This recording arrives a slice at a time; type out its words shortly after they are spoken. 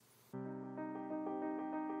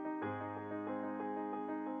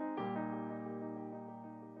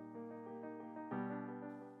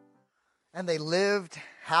And they lived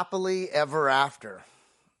happily ever after.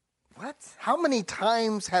 What? How many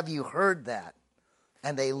times have you heard that?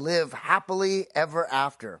 And they live happily ever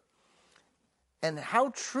after. And how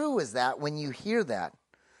true is that when you hear that?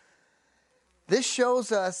 This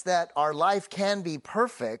shows us that our life can be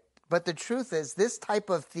perfect, but the truth is this type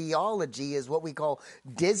of theology is what we call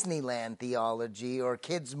Disneyland theology or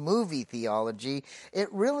kids' movie theology.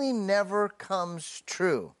 It really never comes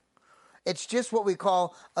true. It's just what we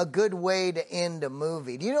call a good way to end a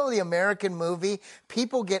movie. Do you know the American movie?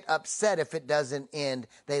 People get upset if it doesn't end,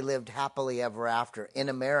 they lived happily ever after in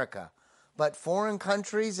America. But foreign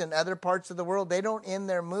countries and other parts of the world, they don't end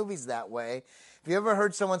their movies that way. Have you ever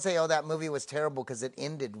heard someone say, oh, that movie was terrible because it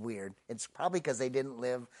ended weird? It's probably because they didn't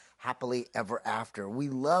live happily ever after. We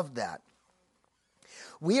love that.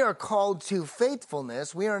 We are called to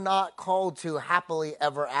faithfulness. We are not called to happily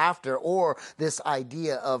ever after or this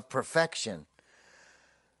idea of perfection.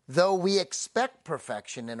 Though we expect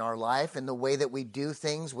perfection in our life in the way that we do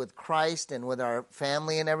things with Christ and with our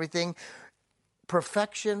family and everything,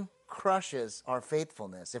 perfection crushes our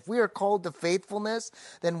faithfulness. If we are called to faithfulness,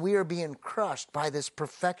 then we are being crushed by this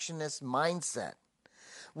perfectionist mindset.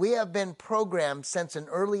 We have been programmed since an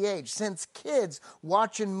early age, since kids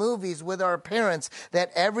watching movies with our parents, that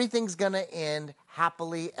everything's going to end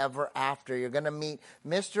happily ever after. You're going to meet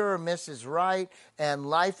Mr. or Mrs. Right, and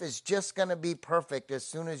life is just going to be perfect as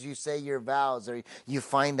soon as you say your vows or you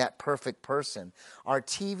find that perfect person. Our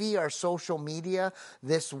TV, our social media,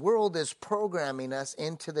 this world is programming us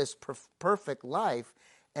into this perfect life,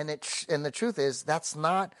 and the truth is that's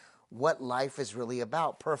not what life is really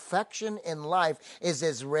about. Perfection in life is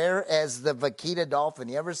as rare as the vaquita dolphin.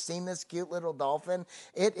 You ever seen this cute little dolphin?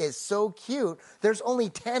 It is so cute. There's only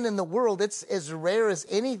 10 in the world. It's as rare as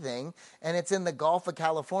anything, and it's in the Gulf of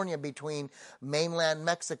California between mainland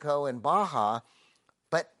Mexico and Baja.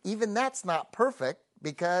 But even that's not perfect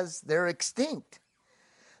because they're extinct.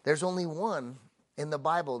 There's only one in the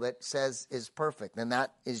Bible that says is perfect, and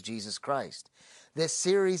that is Jesus Christ. This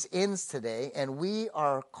series ends today, and we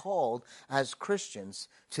are called as Christians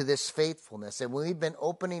to this faithfulness. And we've been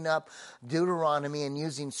opening up Deuteronomy and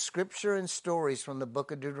using scripture and stories from the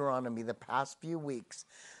book of Deuteronomy the past few weeks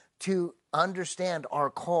to understand our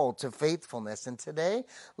call to faithfulness. And today,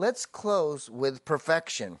 let's close with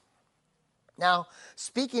perfection. Now,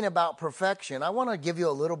 speaking about perfection, I want to give you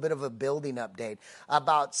a little bit of a building update.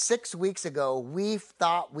 About 6 weeks ago, we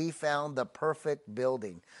thought we found the perfect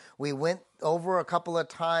building. We went over a couple of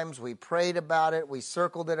times, we prayed about it, we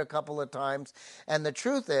circled it a couple of times, and the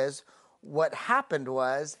truth is, what happened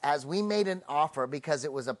was, as we made an offer, because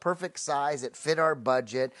it was a perfect size, it fit our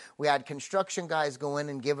budget, we had construction guys go in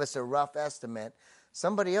and give us a rough estimate.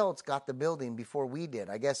 Somebody else got the building before we did.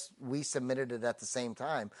 I guess we submitted it at the same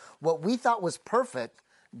time. What we thought was perfect,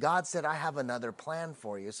 God said, I have another plan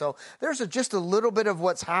for you. So there's just a little bit of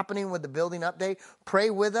what's happening with the building update. Pray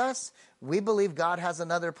with us. We believe God has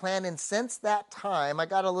another plan. And since that time, I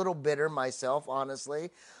got a little bitter myself,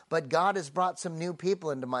 honestly. But God has brought some new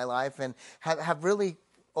people into my life and have really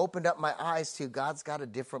opened up my eyes to God's got a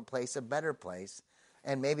different place, a better place,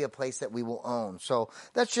 and maybe a place that we will own. So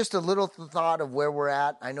that's just a little thought of where we're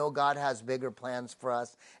at. I know God has bigger plans for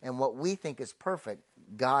us, and what we think is perfect,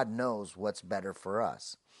 God knows what's better for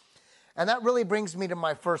us. And that really brings me to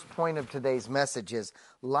my first point of today's message is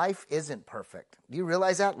life isn't perfect. Do you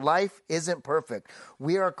realize that? Life isn't perfect.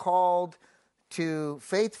 We are called to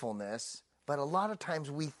faithfulness, but a lot of times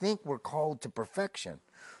we think we're called to perfection.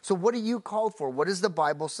 So what are you called for? What does the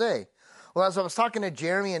Bible say? Well, as I was talking to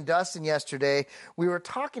Jeremy and Dustin yesterday, we were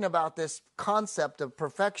talking about this concept of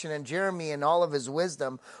perfection, and Jeremy, in all of his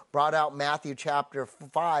wisdom, brought out Matthew chapter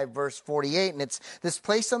 5, verse 48, and it's this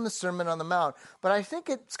place on the Sermon on the Mount, but I think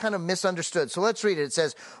it's kind of misunderstood. So let's read it. It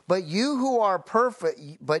says, but you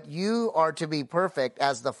are to be perfect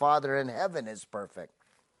as the Father in heaven is perfect.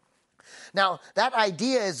 Now, that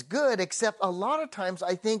idea is good, except a lot of times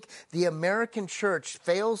I think the American church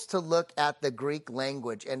fails to look at the Greek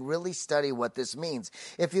language and really study what this means.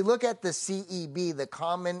 If you look at the CEB, the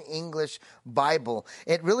Common English Bible,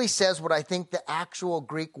 it really says what I think the actual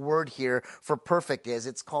Greek word here for perfect is.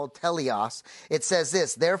 It's called teleos. It says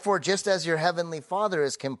this, therefore, just as your heavenly Father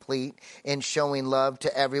is complete in showing love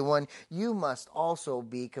to everyone, you must also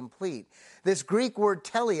be complete. This Greek word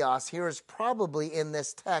teleos here is probably in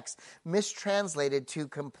this text mistranslated to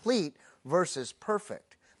complete versus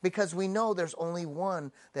perfect, because we know there's only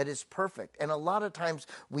one that is perfect. And a lot of times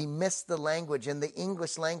we miss the language, and the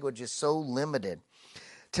English language is so limited.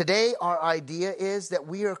 Today, our idea is that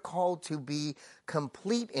we are called to be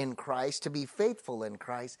complete in Christ, to be faithful in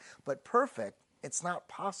Christ, but perfect It's not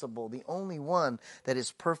possible. The only one that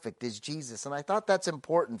is perfect is Jesus. And I thought that's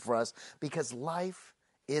important for us because life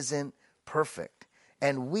isn't perfect.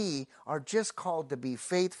 And we are just called to be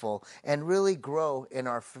faithful and really grow in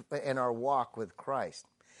our walk with Christ.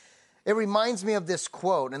 It reminds me of this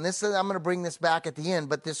quote, and I'm going to bring this back at the end,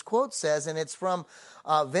 but this quote says, and it's from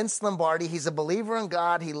Vince Lombardi. He's a believer in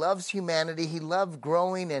God. He loves humanity. He loves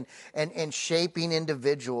growing and shaping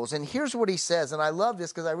individuals. And here's what he says, and I love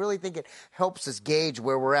this because I really think it helps us gauge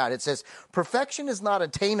where we're at. It says, perfection is not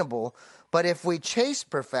attainable, but if we chase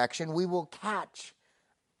perfection, we will catch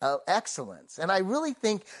excellence. And I really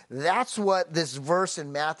think that's what this verse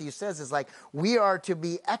in Matthew says, is like we are to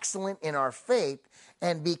be excellent in our faith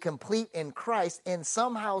and be complete in Christ, and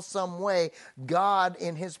somehow, some way, God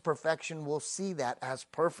in his perfection will see that as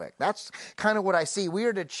perfect. That's kind of what I see. We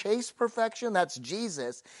are to chase perfection, that's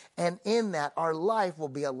Jesus, and in that our life will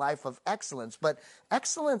be a life of excellence. But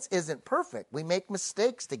excellence isn't perfect. We make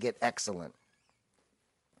mistakes to get excellent.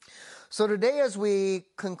 So today, as we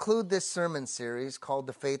conclude this sermon series called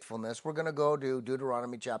The Faithfulness, we're going to go to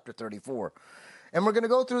Deuteronomy chapter 34. And we're going to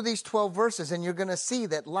go through these 12 verses, and you're going to see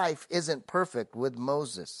that life isn't perfect with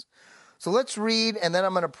Moses. So let's read, and then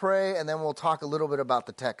I'm going to pray, and then we'll talk a little bit about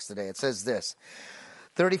the text today. It says this,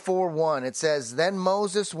 34:1. It says, Then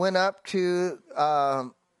Moses went up to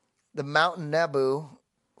the mountain Nebo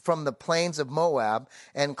from the plains of Moab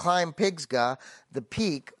and climbed Pisgah, the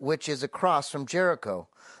peak which is across from Jericho.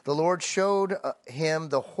 The Lord showed him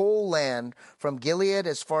the whole land from Gilead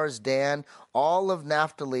as far as Dan, all of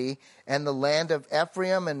Naphtali, and the land of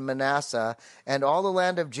Ephraim and Manasseh, and all the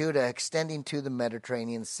land of Judah extending to the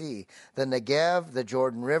Mediterranean Sea, the Negev, the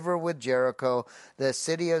Jordan River with Jericho, the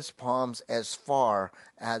city of palms as far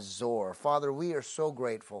as Zor. Father, we are so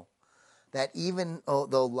grateful that even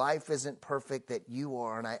though life isn't perfect, that you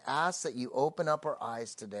are. And I ask that you open up our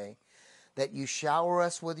eyes today, that you shower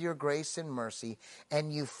us with your grace and mercy,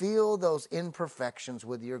 and you fill those imperfections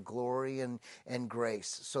with your glory and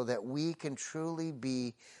grace, so that we can truly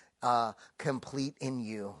be complete in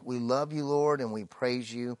you. We love you, Lord, and we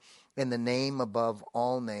praise you in the name above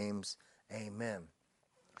all names. Amen.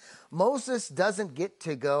 Moses doesn't get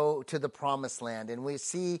to go to the promised land. And we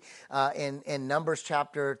see in Numbers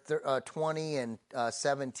chapter 20 and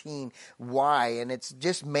 17 why. And it's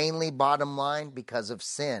just mainly, bottom line, because of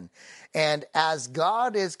sin. And as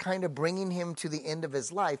God is kind of bringing him to the end of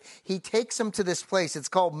his life, he takes him to this place. It's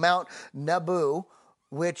called Mount Nebo,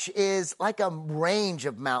 which is like a range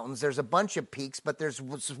of mountains. There's a bunch of peaks, but there's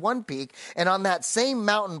one peak. And on that same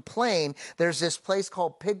mountain plain, there's this place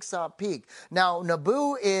called Pisgah Peak. Now,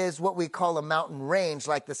 Nebo is what we call a mountain range,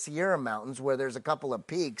 like the Sierra Mountains, where there's a couple of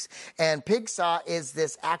peaks. And Pisgah is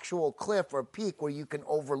this actual cliff or peak where you can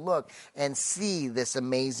overlook and see this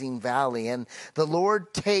amazing valley. And the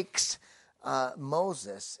Lord takes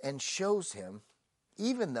Moses and shows him,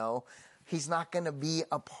 even though he's not going to be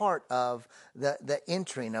a part of the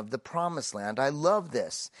entering of the promised land. I love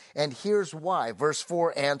this. And here's why. Verse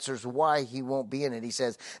 4 answers why he won't be in it. He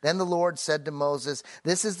says, Then the Lord said to Moses,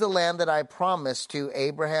 This is the land that I promised to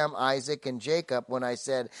Abraham, Isaac, and Jacob when I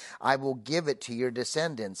said, I will give it to your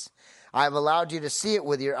descendants. I have allowed you to see it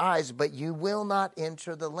with your eyes, but you will not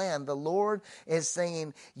enter the land. The Lord is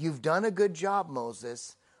saying, you've done a good job,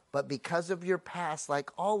 Moses, but because of your past,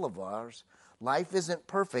 like all of ours, life isn't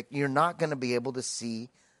perfect. You're not going to be able to see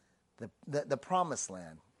the promised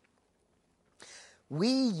land. We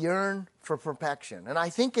yearn for perfection, and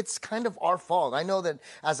I think it's kind of our fault. I know that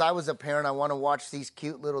as I was a parent, I want to watch these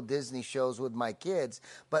cute little Disney shows with my kids,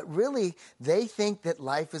 but really, they think that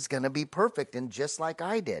life is going to be perfect, and just like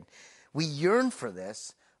I did. We yearn for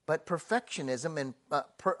this, but perfectionism and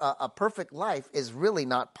a perfect life is really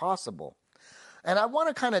not possible. And I want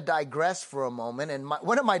to kind of digress for a moment. And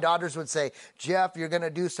one of my daughters would say, Jeff, you're going to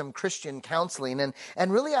do some Christian counseling.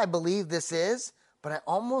 And really, I believe this is, but I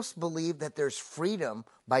almost believe that there's freedom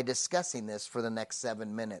by discussing this for the next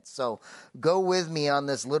 7 minutes. So go with me on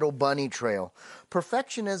this little bunny trail.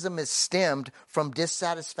 Perfectionism is stemmed from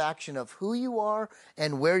dissatisfaction of who you are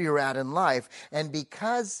and where you're at in life. And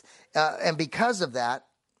because of that,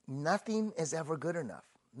 nothing is ever good enough.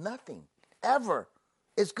 Nothing ever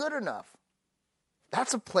is good enough.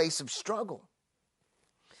 That's a place of struggle.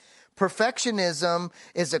 Perfectionism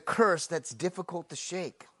is a curse that's difficult to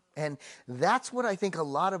shake. And that's what I think a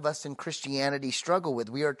lot of us in Christianity struggle with.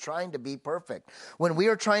 We are trying to be perfect. When we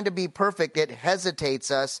are trying to be perfect, it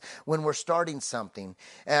hesitates us when we're starting something.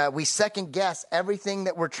 We second guess everything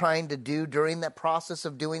that we're trying to do during that process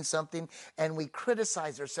of doing something, and we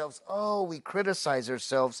criticize ourselves. We criticize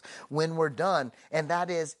ourselves when we're done, and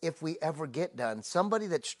that is if we ever get done. Somebody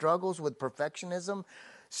that struggles with perfectionism,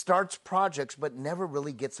 starts projects but never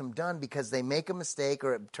really gets them done because they make a mistake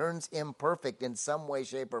or it turns imperfect in some way,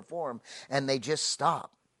 shape, or form, and they just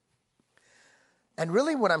stop. And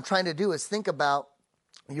really what I'm trying to do is think about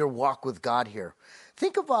your walk with God here.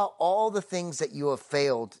 Think about all the things that you have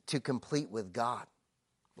failed to complete with God.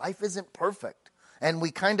 Life isn't perfect. And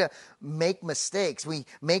we kind of make mistakes. We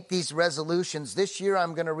make these resolutions. This year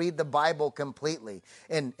I'm going to read the Bible completely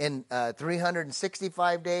in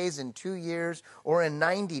 365 days, in 2 years, or in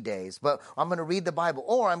 90 days. But I'm going to read the Bible.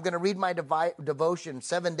 Or I'm going to read my devotion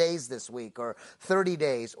 7 days this week, or 30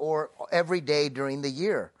 days, or every day during the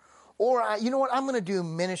year. Or, you know what, I'm going to do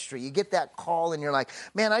ministry. You get that call and you're like,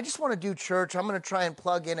 man, I just want to do church. I'm going to try and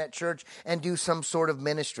plug in at church and do some sort of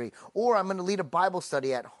ministry. Or I'm going to lead a Bible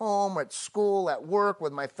study at home or at school, at work,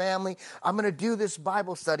 with my family. I'm going to do this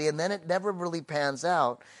Bible study, and then it never really pans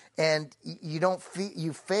out. And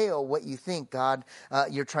you fail what you think God,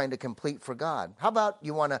 you're trying to complete for God. How about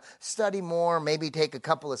you want to study more, maybe take a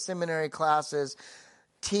couple of seminary classes,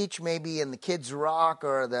 teach maybe in the Kids Rock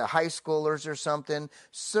or the high schoolers or something,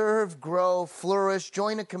 serve, grow, flourish,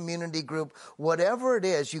 join a community group, whatever it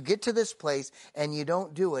is, you get to this place and you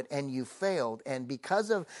don't do it and you failed. And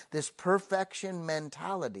because of this perfection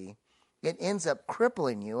mentality, it ends up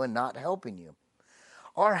crippling you and not helping you.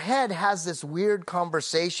 Our head has this weird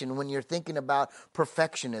conversation when you're thinking about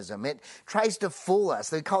perfectionism. It tries to fool us.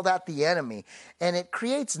 They call that the enemy. And it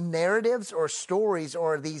creates narratives or stories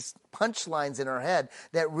or these punchlines in our head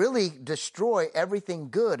that really destroy everything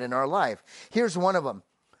good in our life. Here's one of them.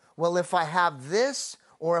 Well, if I have this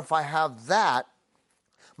or if I have that,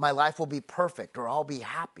 my life will be perfect or I'll be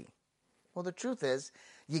happy. Well, the truth is,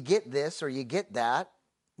 you get this or you get that.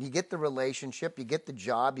 You get the relationship, you get the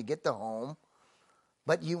job, you get the home.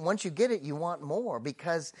 But once you get it, you want more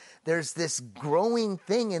because there's this growing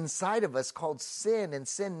thing inside of us called sin and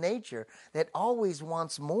sin nature that always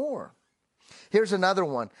wants more. Here's another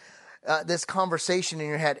one. This conversation in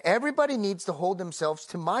your head. Everybody needs to hold themselves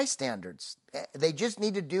to my standards. They just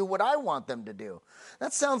need to do what I want them to do.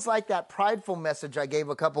 That sounds like that prideful message I gave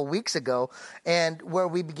a couple weeks ago, and where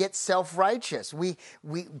we get self-righteous.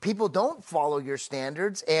 People don't follow your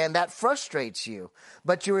standards, and that frustrates you.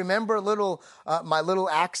 But you remember my little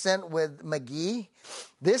accent with McGee?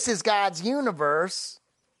 This is God's universe,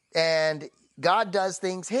 and God does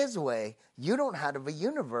things his way. You don't have a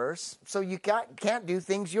universe, so you can't do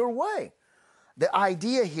things your way. The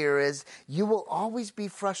idea here is you will always be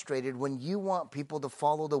frustrated when you want people to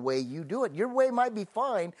follow the way you do it. Your way might be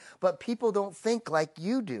fine, but people don't think like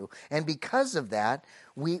you do. And because of that,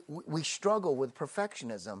 we struggle with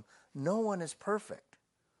perfectionism. No one is perfect.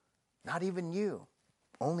 Not even you.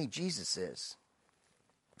 Only Jesus is.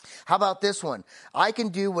 How about this one? I can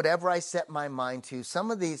do whatever I set my mind to. Some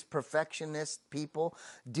of these perfectionist people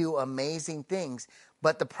do amazing things,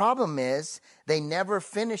 but the problem is they never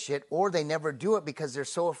finish it or they never do it because they're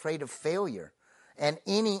so afraid of failure and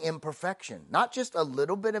any imperfection. Not just a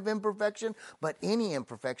little bit of imperfection, but any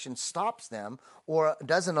imperfection stops them or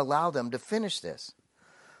doesn't allow them to finish this.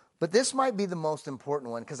 But this might be the most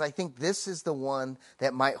important one because I think this is the one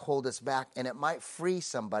that might hold us back and it might free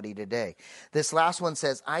somebody today. This last one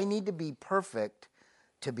says, I need to be perfect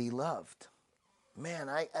to be loved.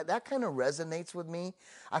 Man, that kind of resonates with me.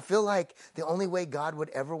 I feel like the only way God would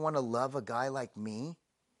ever want to love a guy like me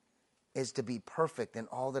is to be perfect in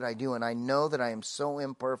all that I do. And I know that I am so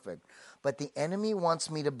imperfect. But the enemy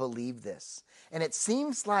wants me to believe this. And it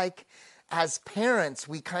seems like as parents,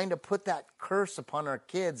 we kind of put that curse upon our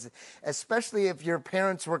kids, especially if your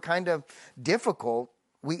parents were kind of difficult.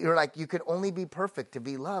 You're like, you could only be perfect to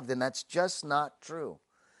be loved, and that's just not true.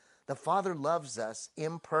 The Father loves us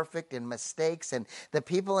imperfect and mistakes, and the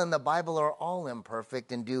people in the Bible are all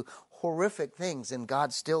imperfect and do horrific things, and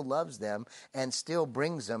God still loves them and still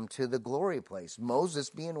brings them to the glory place. Moses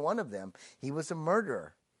being one of them. He was a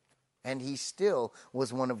murderer, and he still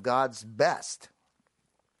was one of God's best.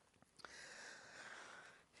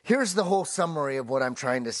 Here's the whole summary of what I'm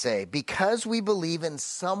trying to say. Because we believe in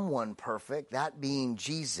someone perfect, that being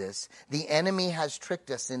Jesus, the enemy has tricked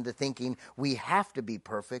us into thinking we have to be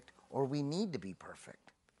perfect or we need to be perfect.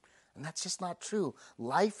 And that's just not true.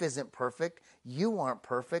 Life isn't perfect. You aren't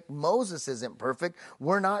perfect. Moses isn't perfect.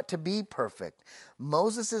 We're not to be perfect.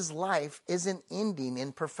 Moses' life isn't ending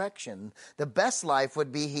in perfection. The best life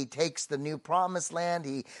would be he takes the new promised land,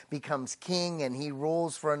 he becomes king, and he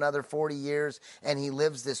rules for another 40 years, and he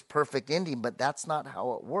lives this perfect ending. But that's not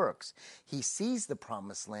how it works. He sees the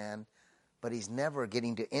promised land, but he's never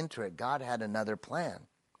getting to enter it. God had another plan.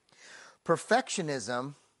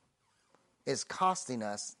 Perfectionism is costing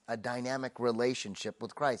us a dynamic relationship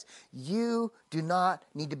with Christ. You do not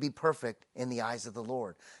need to be perfect in the eyes of the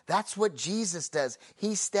Lord. That's what Jesus does.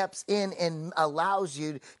 He steps in and allows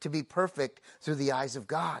you to be perfect through the eyes of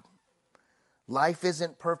God. Life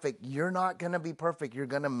isn't perfect. You're not going to be perfect. You're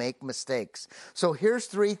going to make mistakes. So here's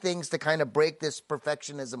 3 things to kind of break this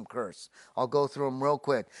perfectionism curse. I'll go through them real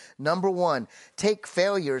quick. Number 1, take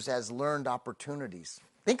failures as learned opportunities.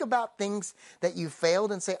 Think about things that you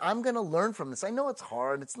failed and say, I'm going to learn from this. I know it's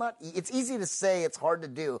hard. It's easy to say, it's hard to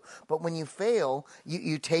do. But when you fail,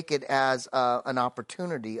 you take it as an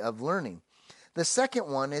opportunity of learning. The second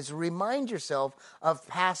one is remind yourself of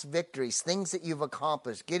past victories, things that you've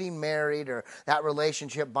accomplished, getting married or that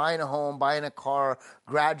relationship, buying a home, buying a car,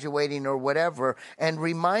 graduating or whatever, and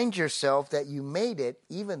remind yourself that you made it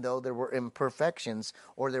even though there were imperfections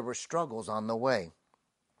or there were struggles on the way.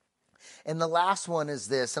 And the last one is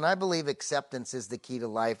this, and I believe acceptance is the key to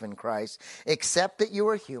life in Christ. Accept that you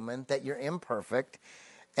are human, that you're imperfect,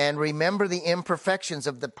 and remember the imperfections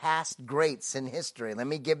of the past greats in history. Let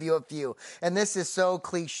me give you a few. And this is so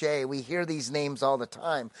cliche. We hear these names all the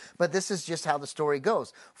time. But this is just how the story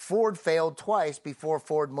goes. Ford failed twice before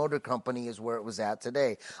Ford Motor Company is where it was at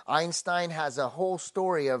today. Einstein has a whole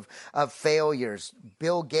story of failures.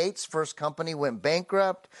 Bill Gates' first company went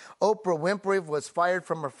bankrupt. Oprah Winfrey was fired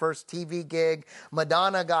from her first TV gig.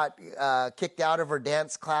 Madonna got kicked out of her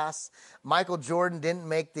dance class. Michael Jordan didn't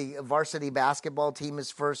make the varsity basketball team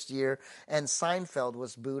his first year, and Seinfeld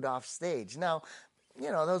was booed off stage. Now,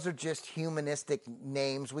 those are just humanistic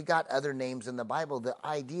names. We got other names in the Bible. The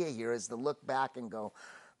idea here is to look back and go,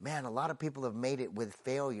 man, a lot of people have made it with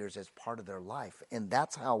failures as part of their life, and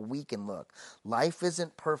that's how we can look. Life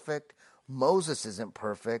isn't perfect. Moses isn't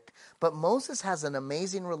perfect, but Moses has an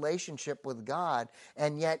amazing relationship with God,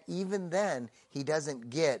 and yet even then, he doesn't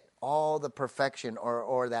get all the perfection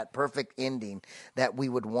or that perfect ending that we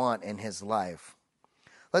would want in his life.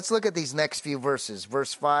 Let's look at these next few verses,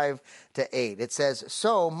 verse 5 to 8. It says,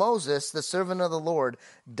 So Moses, the servant of the Lord,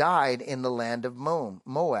 died in the land of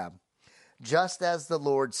Moab, just as the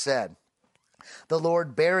Lord said. The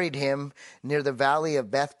Lord buried him near the valley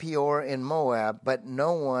of Beth Peor in Moab, but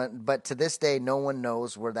to this day no one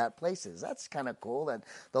knows where that place is. That's kind of cool that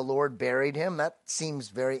the Lord buried him. That seems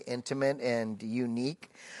very intimate and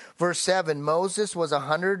unique. Verse 7, Moses was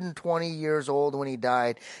 120 years old when he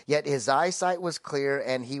died, yet his eyesight was clear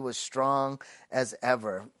and he was strong as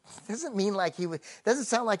ever. Doesn't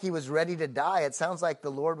sound like he was ready to die. It sounds like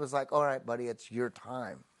the Lord was like, all right, buddy, it's your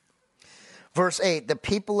time. Verse 8, the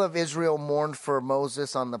people of Israel mourned for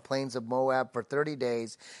Moses on the plains of Moab for 30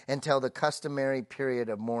 days until the customary period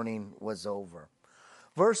of mourning was over.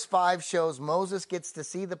 Verse 5 shows Moses gets to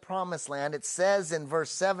see the promised land. It says in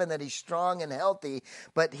verse 7 that he's strong and healthy,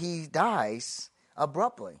 but he dies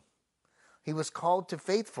abruptly. He was called to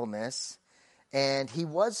faithfulness, and he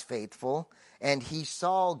was faithful, and he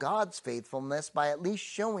saw God's faithfulness by at least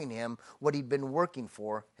showing him what he'd been working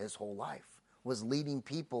for his whole life. Was leading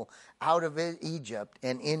people out of Egypt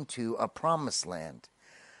and into a promised land.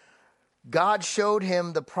 God showed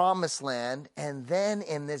him the promised land, and then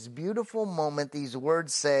in this beautiful moment, these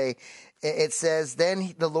words say, it says,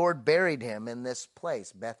 then the Lord buried him in this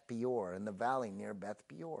place, Beth Peor, in the valley near Beth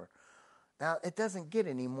Peor. Now, it doesn't get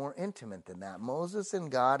any more intimate than that. Moses and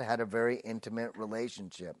God had a very intimate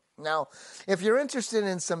relationship. Now, if you're interested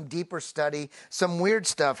in some deeper study, some weird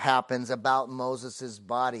stuff happens about Moses'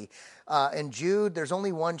 body. In Jude, there's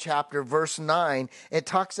only one chapter, verse 9. It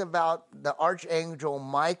talks about the archangel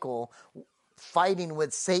Michael fighting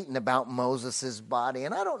with Satan about Moses' body.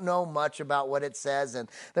 And I don't know much about what it says, and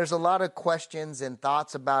there's a lot of questions and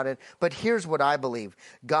thoughts about it. But here's what I believe.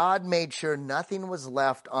 God made sure nothing was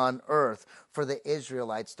left on earth for the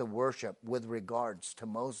Israelites to worship with regards to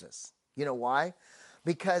Moses. You know why?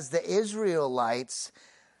 Because the Israelites,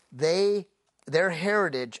 their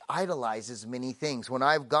heritage idolizes many things. When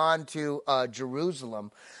I've gone to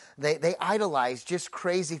Jerusalem, they idolize just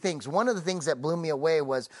crazy things. One of the things that blew me away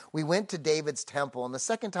was we went to David's temple, and the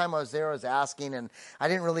second time I was there, I was asking, and I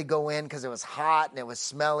didn't really go in because it was hot and it was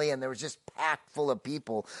smelly, and there was just packed full of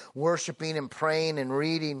people worshiping and praying and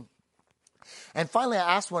reading. And finally,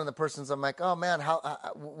 I asked one of the persons, I'm like, oh man,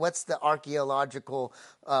 what's the archaeological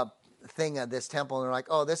thing of this temple? And they're like,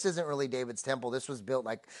 oh, this isn't really David's temple. This was built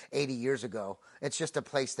like 80 years ago. It's just a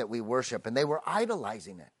place that we worship. And they were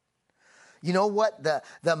idolizing it. You know what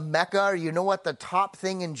the Mecca, or you know what the top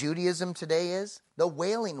thing in Judaism today is? The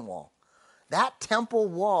Wailing Wall. That temple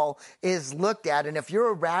wall is looked at, and if you're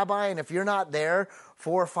a rabbi and if you're not there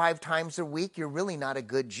 4 or 5 times a week, you're really not a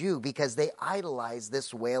good Jew, because they idolize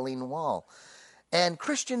this Wailing Wall. And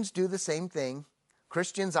Christians do the same thing.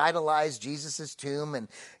 Christians idolize Jesus' tomb, and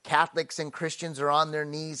Catholics and Christians are on their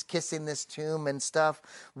knees kissing this tomb and stuff.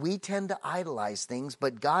 We tend to idolize things,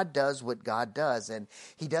 but God does what God does, and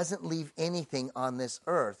he doesn't leave anything on this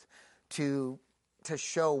earth to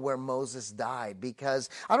show where Moses died. Because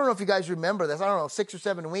I don't know if you guys remember this. I don't know, 6 or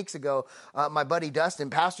 7 weeks ago, my buddy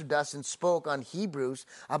Dustin, Pastor Dustin, spoke on Hebrews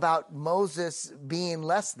about Moses being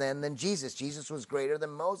less than Jesus. Jesus was greater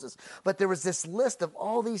than Moses. But there was this list of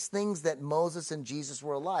all these things that Moses and Jesus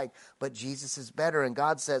were alike, but Jesus is better. And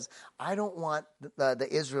God says, I don't want the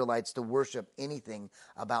Israelites to worship anything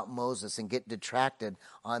about Moses and get detracted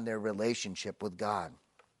on their relationship with God.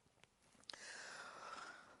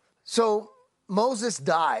 So Moses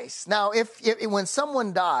dies. Now, if when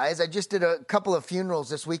someone dies, I just did a couple of funerals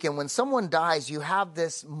this weekend. When someone dies, you have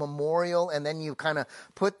this memorial, and then you kind of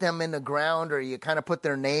put them in the ground, or you kind of put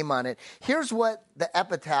their name on it. Here's what the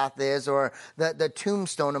epitaph is, or the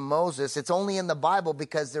tombstone of Moses. It's only in the Bible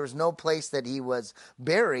because there's no place that he was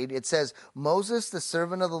buried. It says, Moses, the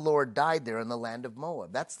servant of the Lord, died there in the land of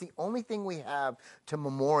Moab. That's the only thing we have to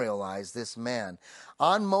memorialize this man.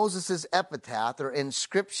 On Moses' epitaph, or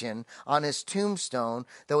inscription on his tombstone,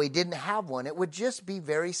 though he didn't have one, it would just be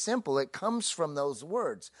very simple. It comes from those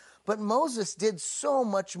words. But Moses did so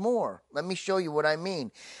much more. Let me show you what I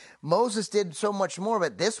mean. Moses did so much more,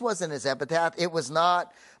 but this wasn't his epitaph. It was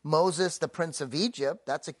not Moses, the Prince of Egypt.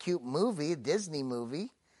 That's a cute movie, a Disney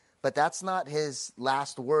movie. But that's not his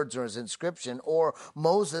last words or his inscription. Or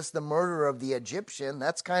Moses, the murderer of the Egyptian.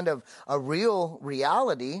 That's kind of a real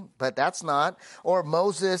reality, but that's not. Or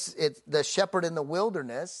Moses, the shepherd in the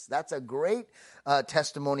wilderness. That's a great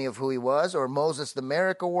testimony of who he was. Or Moses, the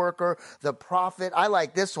miracle worker, the prophet. I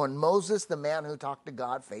like this one. Moses, the man who talked to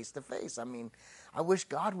God face to face. I mean, I wish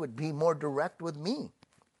God would be more direct with me.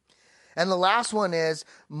 And the last one is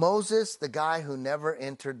Moses, the guy who never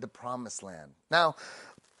entered the promised land. Now,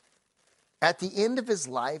 at the end of his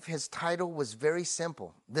life, his title was very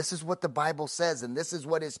simple. This is what the Bible says, and this is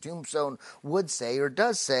what his tombstone would say, or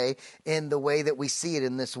does say, in the way that we see it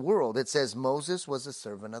in this world. It says, Moses was a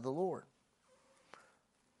servant of the Lord.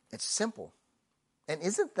 It's simple. And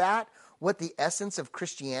isn't that what the essence of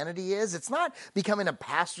Christianity is? It's not becoming a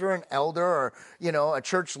pastor, an elder, or, a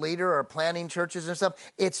church leader, or planning churches and stuff.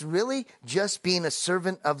 It's really just being a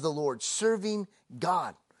servant of the Lord, serving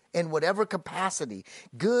God. In whatever capacity,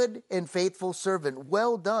 good and faithful servant.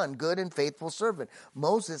 Well done, good and faithful servant.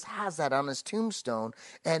 Moses has that on his tombstone,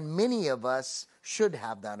 and many of us should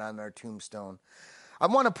have that on our tombstone. I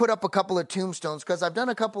want to put up a couple of tombstones because I've done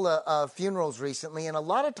a couple of funerals recently, and a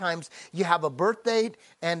lot of times you have a birth date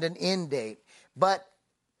and an end date, but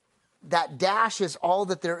that dash is all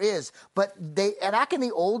that there is. But back in the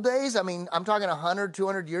old days, I mean, I'm talking 100,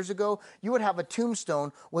 200 years ago, you would have a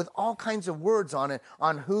tombstone with all kinds of words on it,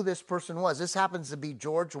 on who this person was. This happens to be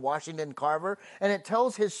George Washington Carver, and it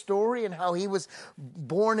tells his story and how he was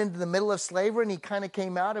born into the middle of slavery, and he kind of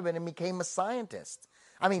came out of it and became a scientist.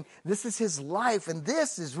 I mean, this is his life, and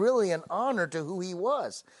this is really an honor to who he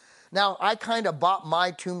was. Now, I kind of bought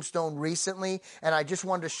my tombstone recently, and I just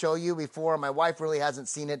wanted to show you before. My wife really hasn't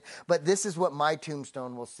seen it, but this is what my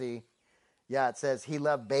tombstone will see. Yeah, it says he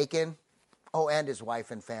loved bacon. Oh, and his wife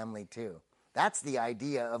and family too. That's the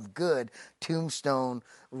idea of good tombstone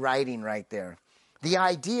writing right there. The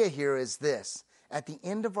idea here is this. At the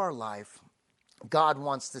end of our life, God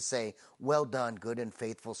wants to say, well done, good and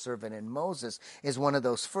faithful servant. And Moses is one of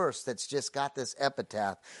those first that's just got this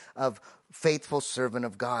epitaph of faithful servant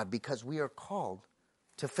of God, because we are called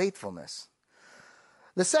to faithfulness.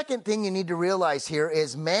 The second thing you need to realize here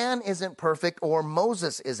is man isn't perfect, or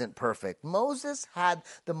Moses isn't perfect. Moses had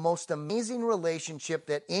the most amazing relationship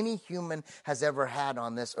that any human has ever had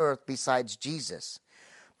on this earth besides Jesus.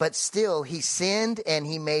 But still, he sinned and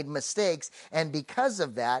he made mistakes. And because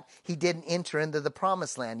of that, he didn't enter into the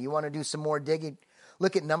promised land. You want to do some more digging?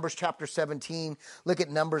 Look at Numbers chapter 17. Look at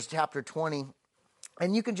Numbers chapter 20.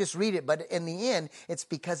 And you can just read it. But in the end, it's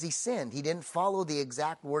because he sinned. He didn't follow the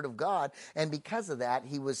exact word of God. And because of that,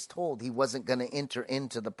 he was told he wasn't going to enter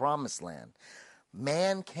into the promised land.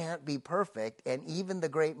 Man can't be perfect. And even the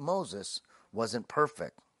great Moses wasn't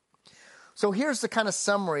perfect. So here's the kind of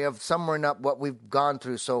summary of summing up what we've gone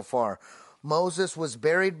through so far. Moses was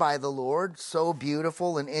buried by the Lord, so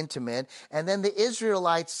beautiful and intimate. And then the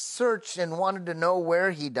Israelites searched and wanted to know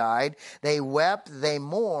where he died. They wept, they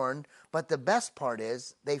mourned. But the best part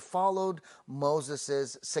is they followed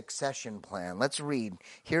Moses' succession plan. Let's read.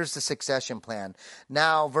 Here's the succession plan.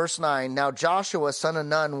 Now, verse 9, now Joshua, son of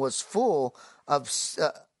Nun, was full of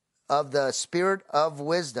the spirit of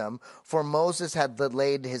wisdom, for Moses had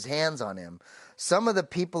laid his hands on him. Some of the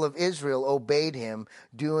people of Israel obeyed him,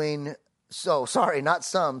 doing So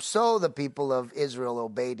the people of Israel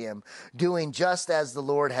obeyed him, doing just as the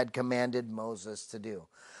Lord had commanded Moses to do.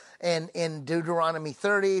 And in Deuteronomy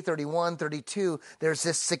 30, 31, 32, there's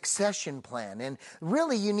this succession plan. And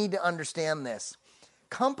really, you need to understand this.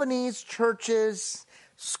 Companies, churches,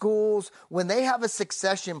 schools, when they have a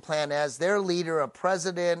succession plan as their leader, a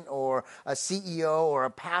president or a CEO or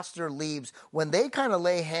a pastor leaves, when they kind of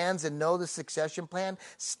lay hands and know the succession plan,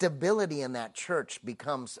 stability in that church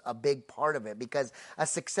becomes a big part of it, because a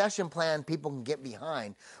succession plan people can get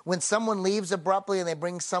behind. When someone leaves abruptly and they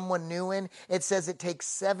bring someone new in, it says it takes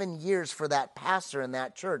 7 years for that pastor in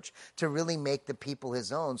that church to really make the people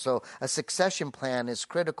his own. So a succession plan is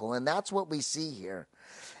critical, and that's what we see here.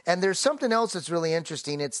 And there's something else that's really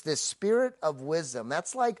interesting. It's this spirit of wisdom.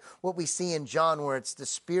 That's like what we see in John, where it's the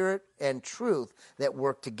spirit and truth that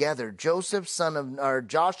work together. Joshua, son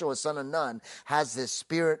of Nun, has this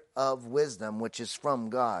spirit of wisdom, which is from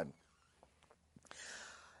God.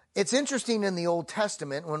 It's interesting in the Old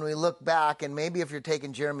Testament, when we look back, and maybe if you're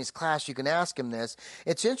taking Jeremy's class, you can ask him this.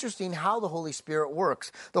 It's interesting how the Holy Spirit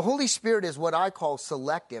works. The Holy Spirit is what I call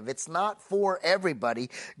selective. It's not for everybody.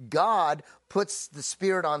 God puts the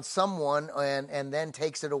Spirit on someone and then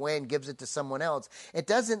takes it away and gives it to someone else. It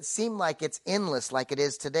doesn't seem like it's endless like it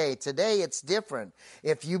is today. Today, it's different.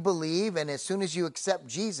 If you believe, and as soon as you accept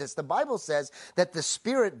Jesus, the Bible says that the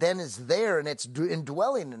Spirit then is there and it's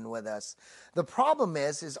indwelling with us. The problem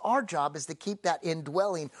is our job is to keep that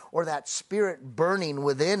indwelling or that Spirit burning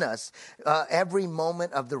within us every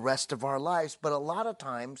moment of the rest of our lives. But a lot of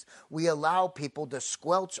times we allow people to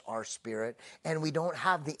squelch our spirit, and we don't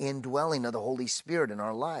have the indwelling of the Holy Spirit in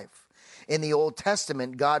our life. In the Old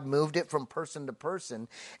Testament, God moved it from person to person,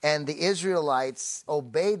 and the Israelites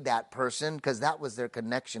obeyed that person because that was their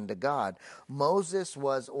connection to God. Moses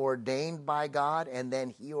was ordained by God, and then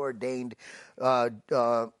he ordained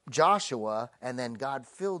Joshua, and then God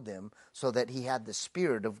filled him so that he had the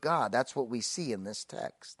Spirit of God. That's what we see in this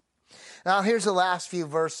text. Now, here's the last few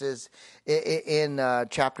verses in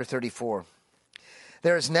chapter 34.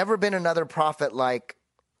 There has never been another prophet like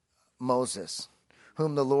Moses,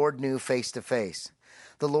 whom the Lord knew face to face.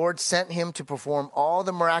 The Lord sent him to perform all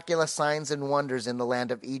the miraculous signs and wonders in the land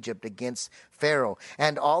of Egypt against Pharaoh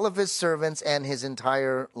and all of his servants and his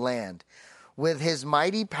entire land. With his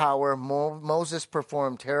mighty power, Moses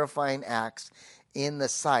performed terrifying acts in the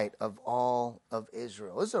sight of all of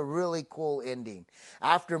Israel. This is a really cool ending.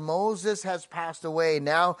 After Moses has passed away,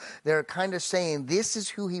 now they're kind of saying this is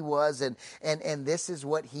who he was, and this is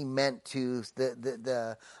what he meant to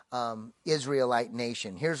the Israelite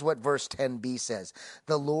nation. Here's what verse 10b says.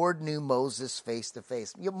 The Lord knew Moses face to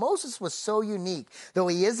face. Moses was so unique. Though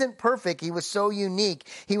he isn't perfect, he was so unique.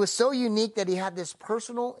 He was so unique that he had this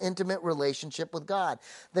personal, intimate relationship with God.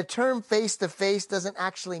 The term face to face doesn't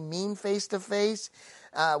actually mean face to face.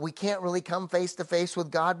 We can't really come face to face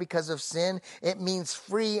with God because of sin. It means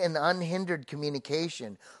free and unhindered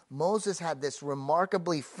communication. Moses had this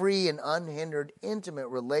remarkably free and unhindered, intimate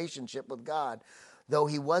relationship with God. Though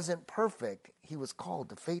he wasn't perfect, he was called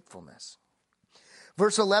to faithfulness.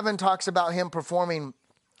 Verse 11 talks about him performing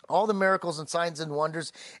all the miracles and signs and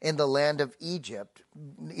wonders in the land of Egypt.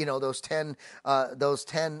 You know, those 10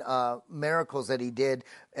 miracles that he did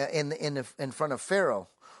in front of Pharaoh.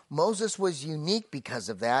 Moses was unique because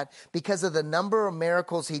of that, because of the number of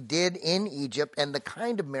miracles he did in Egypt and the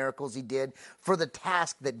kind of miracles he did for the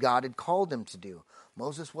task that God had called him to do.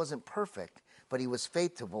 Moses wasn't perfect, but he was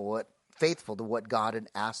faithful to what God had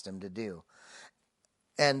asked him to do.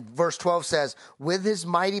 And verse 12 says, with his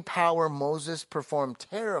mighty power, Moses performed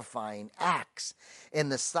terrifying acts in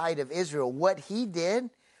the sight of Israel. What he did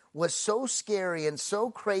was so scary and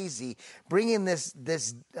so crazy, bringing this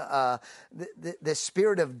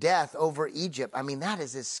spirit of death over Egypt. I mean, that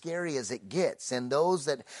is as scary as it gets. And those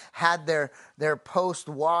that had their post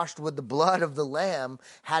washed with the blood of the Lamb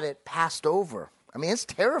had it passed over. I mean, it's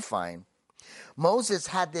terrifying. Moses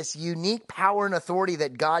had this unique power and authority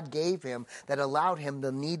that God gave him that allowed him to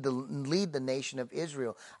lead the nation of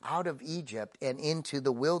Israel out of Egypt and into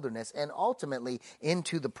the wilderness and ultimately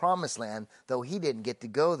into the promised land, though he didn't get to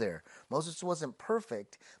go there. Moses wasn't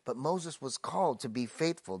perfect, but Moses was called to be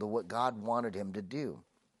faithful to what God wanted him to do.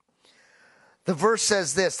 The verse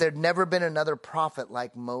says this, there'd never been another prophet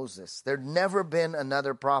like Moses. There'd never been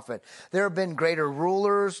another prophet. There have been greater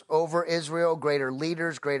rulers over Israel, greater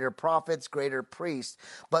leaders, greater prophets, greater priests.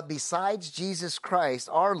 But besides Jesus Christ,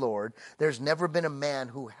 our Lord, there's never been a man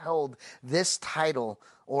who held this title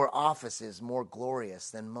or offices more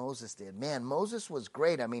glorious than Moses did. Man, Moses was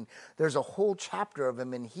great. I mean, there's a whole chapter of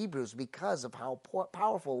him in Hebrews because of how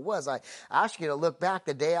powerful it was. I ask you to look back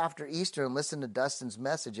the day after Easter and listen to Dustin's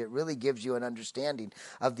message. It really gives you an understanding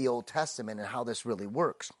of the Old Testament and how this really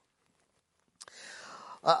works.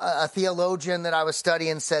 A theologian that I was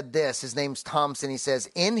studying said this. His name's Thompson. He says,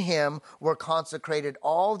 in him were consecrated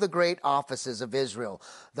all the great offices of Israel.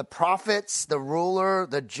 The prophets, the ruler,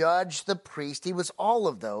 the judge, the priest. He was all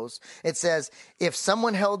of those. It says, if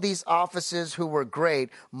someone held these offices who were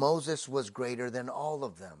great, Moses was greater than all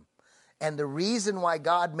of them. And the reason why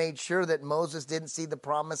God made sure that Moses didn't see the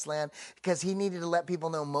promised land, because he needed to let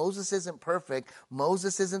people know Moses isn't perfect.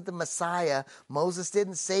 Moses isn't the Messiah. Moses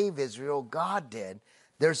didn't save Israel. God did.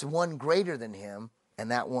 There's one greater than him,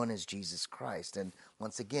 and that one is Jesus Christ. And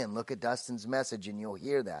once again, look at Dustin's message, and you'll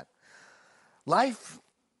hear that. Life,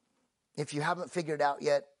 if you haven't figured out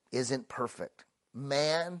yet, isn't perfect.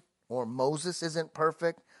 Man or Moses isn't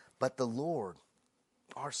perfect, but the Lord,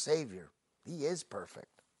 our Savior, he is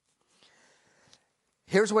perfect.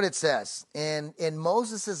 Here's what it says. In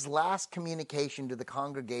Moses' last communication to the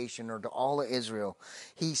congregation or to all of Israel,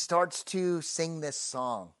 he starts to sing this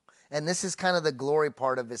song. And this is kind of the glory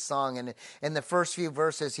part of his song. And in the first few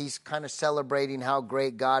verses, he's kind of celebrating how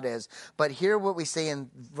great God is. But here what we see in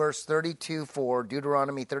verse 32:4,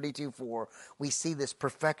 Deuteronomy 32:4, we see this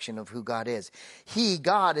perfection of who God is. He,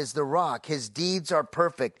 God, is the rock. His deeds are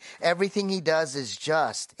perfect. Everything he does is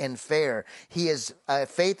just and fair. He is a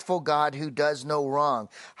faithful God who does no wrong.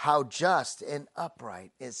 How just and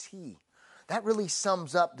upright is he. That really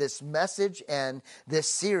sums up this message and this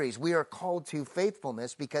series. We are called to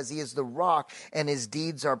faithfulness because he is the rock and his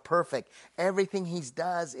deeds are perfect. Everything he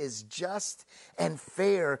does is just and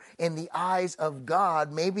fair in the eyes of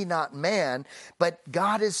God, maybe not man, but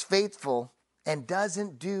God is faithful and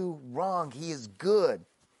doesn't do wrong. He is good.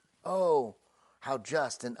 Oh, how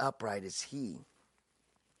just and upright is he.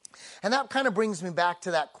 And that kind of brings me back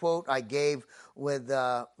to that quote I gave with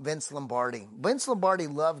Vince Lombardi. Vince Lombardi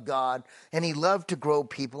loved God, and he loved to grow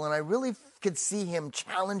people, and I really could see him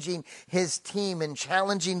challenging his team and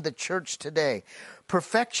challenging the church today.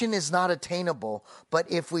 Perfection is not attainable,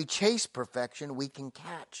 but if we chase perfection, we can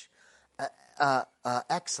catch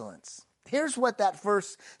excellence. Here's what that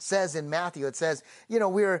verse says in Matthew. It says,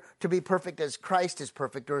 we are to be perfect as Christ is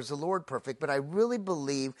perfect or as the Lord perfect. But I really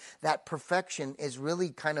believe that perfection is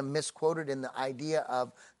really kind of misquoted in the idea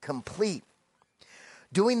of complete.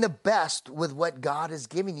 Doing the best with what God is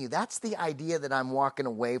giving you. That's the idea that I'm walking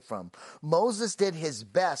away from. Moses did his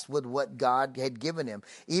best with what God had given him.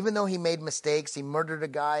 Even though he made mistakes, he murdered a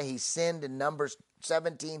guy, he sinned in Numbers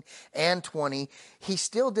 17 and 20, he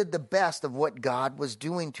still did the best of what God was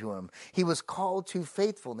doing to him. He was called to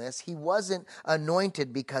faithfulness. He wasn't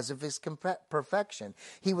anointed because of his perfection.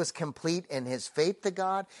 He was complete in his faith to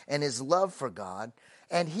God and his love for God.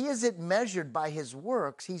 And he isn't measured by his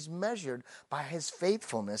works. He's measured by his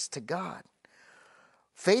faithfulness to God.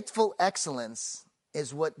 Faithful excellence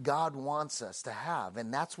is what God wants us to have,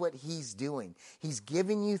 and that's what he's doing. He's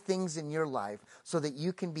giving you things in your life so that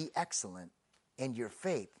you can be excellent in your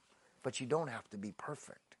faith, but you don't have to be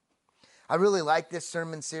perfect. I really like this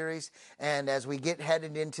sermon series, and as we get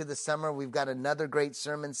headed into the summer, we've got another great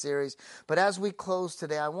sermon series. But as we close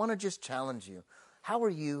today, I want to just challenge you. How are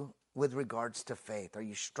you with regards to faith? Are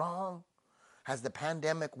you strong? Has the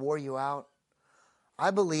pandemic wore you out? I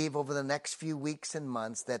believe over the next few weeks and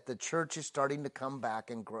months that the church is starting to come back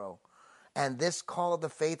and grow. And this call to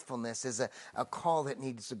faithfulness is a call that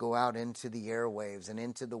needs to go out into the airwaves and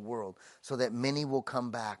into the world so that many will come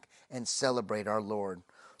back and celebrate our Lord.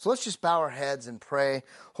 So let's just bow our heads and pray.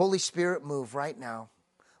 Holy Spirit, move right now.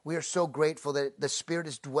 We are so grateful that the Spirit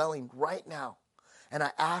is dwelling right now. And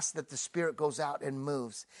I ask that the Spirit goes out and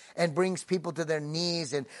moves and brings people to their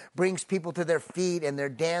knees and brings people to their feet, and they're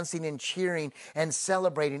dancing and cheering and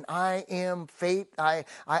celebrating. I am faith. I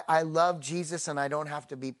love Jesus, and I don't have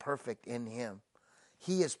to be perfect in him.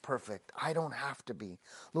 He is perfect. I don't have to be.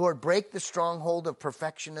 Lord, break the stronghold of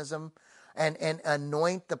perfectionism and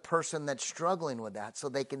anoint the person that's struggling with that so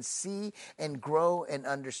they can see and grow and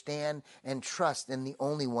understand and trust in the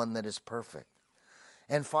only one that is perfect.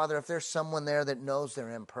 And Father, if there's someone there that knows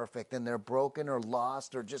they're imperfect and they're broken or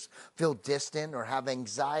lost or just feel distant or have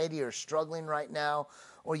anxiety or struggling right now,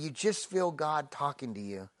 or you just feel God talking to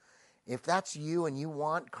you, if that's you and you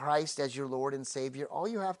want Christ as your Lord and Savior, all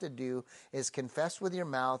you have to do is confess with your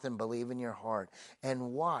mouth and believe in your heart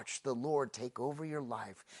and watch the Lord take over your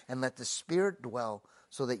life and let the Spirit dwell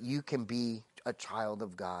so that you can be a child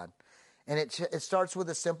of God. And it starts with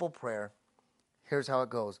a simple prayer. Here's how it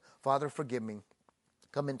goes. Father, forgive me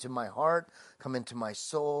Come into my heart, come into my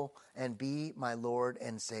soul, and be my Lord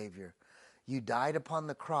and Savior. You died upon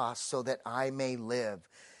the cross so that I may live.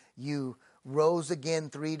 You rose again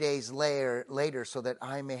 3 days later so that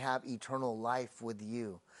I may have eternal life with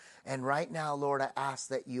you. And right now, Lord, I ask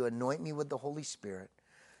that you anoint me with the Holy Spirit.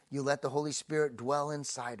 You let the Holy Spirit dwell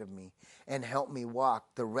inside of me and help me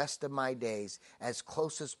walk the rest of my days as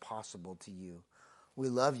close as possible to you. We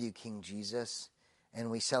love you, King Jesus,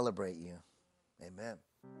 and we celebrate you. Amen.